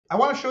I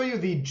want to show you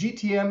the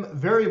GTM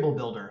variable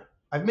builder.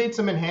 I've made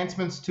some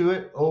enhancements to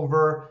it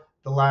over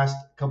the last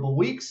couple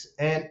weeks,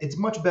 and it's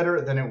much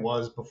better than it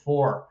was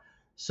before.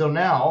 So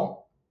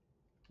now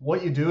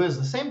what you do is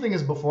the same thing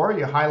as before.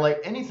 You highlight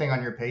anything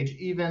on your page,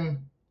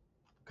 even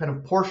kind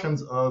of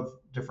portions of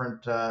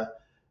different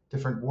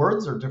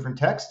words or different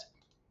text.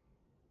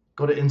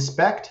 Go to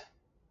inspect,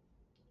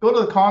 go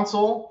to the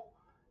console,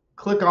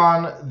 click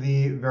on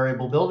the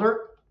variable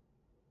builder.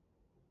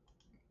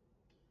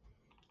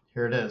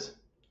 Here it is.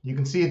 You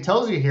can see it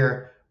tells you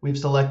here we've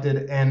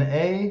selected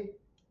NA.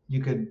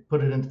 You could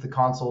put it into the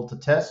console to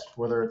test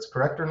whether it's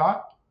correct or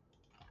not.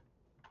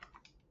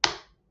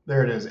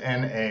 There it is,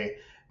 NA.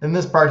 In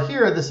this part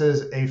here, this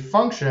is a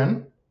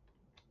function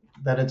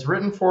that it's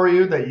written for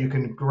you that you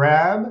can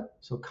grab.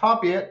 So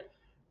copy it.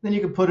 Then you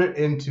can put it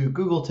into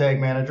Google Tag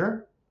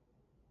Manager.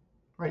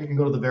 Right, you can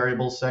go to the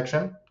variables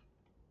section.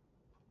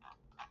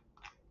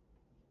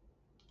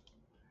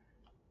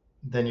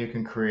 Then you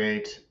can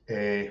create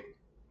a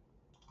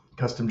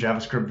custom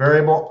JavaScript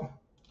variable.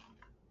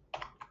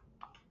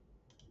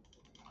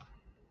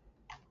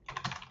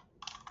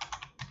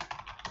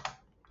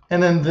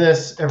 And then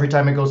this, every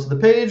time it goes to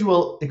the page,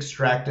 will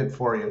extract it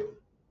for you.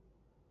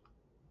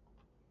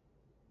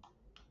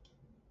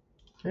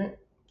 Okay,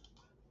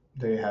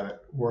 there you have it.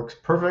 Works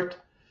perfect.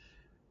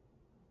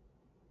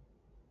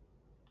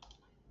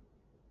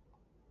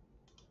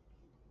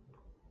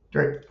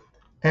 Great.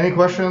 Any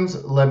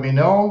questions, let me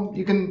know.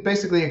 You can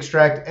basically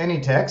extract any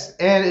text,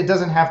 and it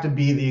doesn't have to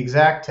be the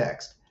exact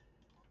text.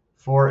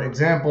 For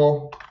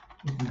example,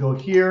 you can go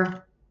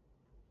here.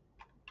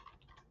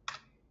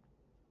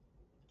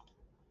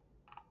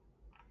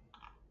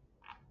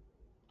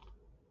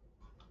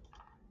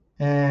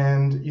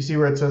 And you see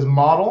where it says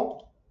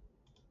model,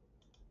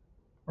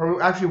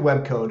 or actually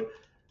web code.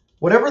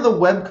 Whatever the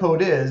web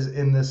code is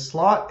in this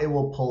slot, it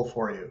will pull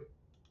for you.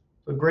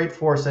 So great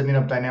for setting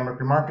up dynamic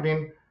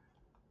remarketing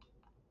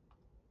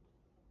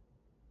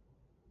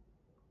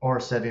or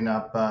setting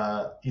up,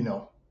 a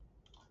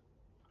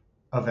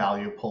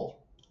value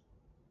pull.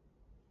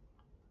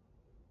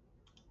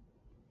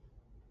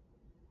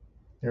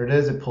 There it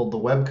is. It pulled the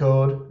web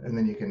code, and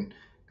then you can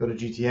go to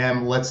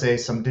GTM. Let's say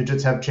some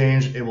digits have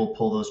changed. It will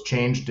pull those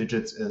changed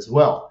digits as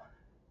well.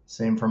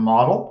 Same for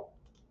model.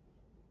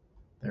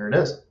 There it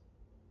is.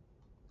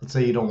 Let's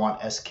say you don't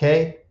want SK.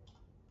 There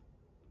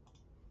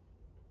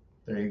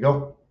you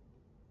go.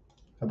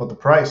 How about the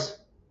price?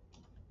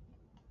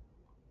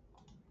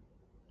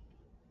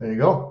 There you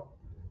go.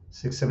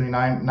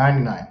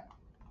 $679.99.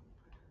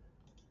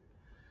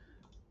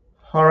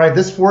 All right,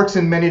 this works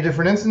in many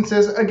different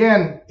instances.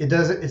 Again,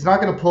 it's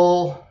not going to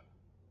pull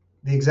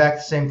the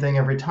exact same thing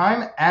every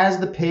time. As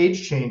the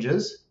page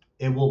changes,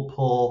 it will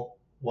pull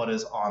what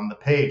is on the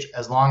page,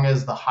 as long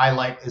as the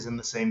highlight is in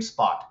the same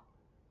spot.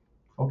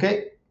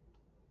 Okay.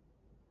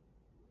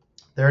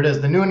 There it is,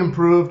 the new and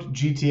improved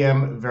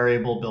GTM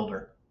variable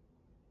builder.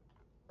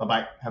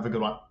 Bye-bye. Have a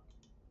good one.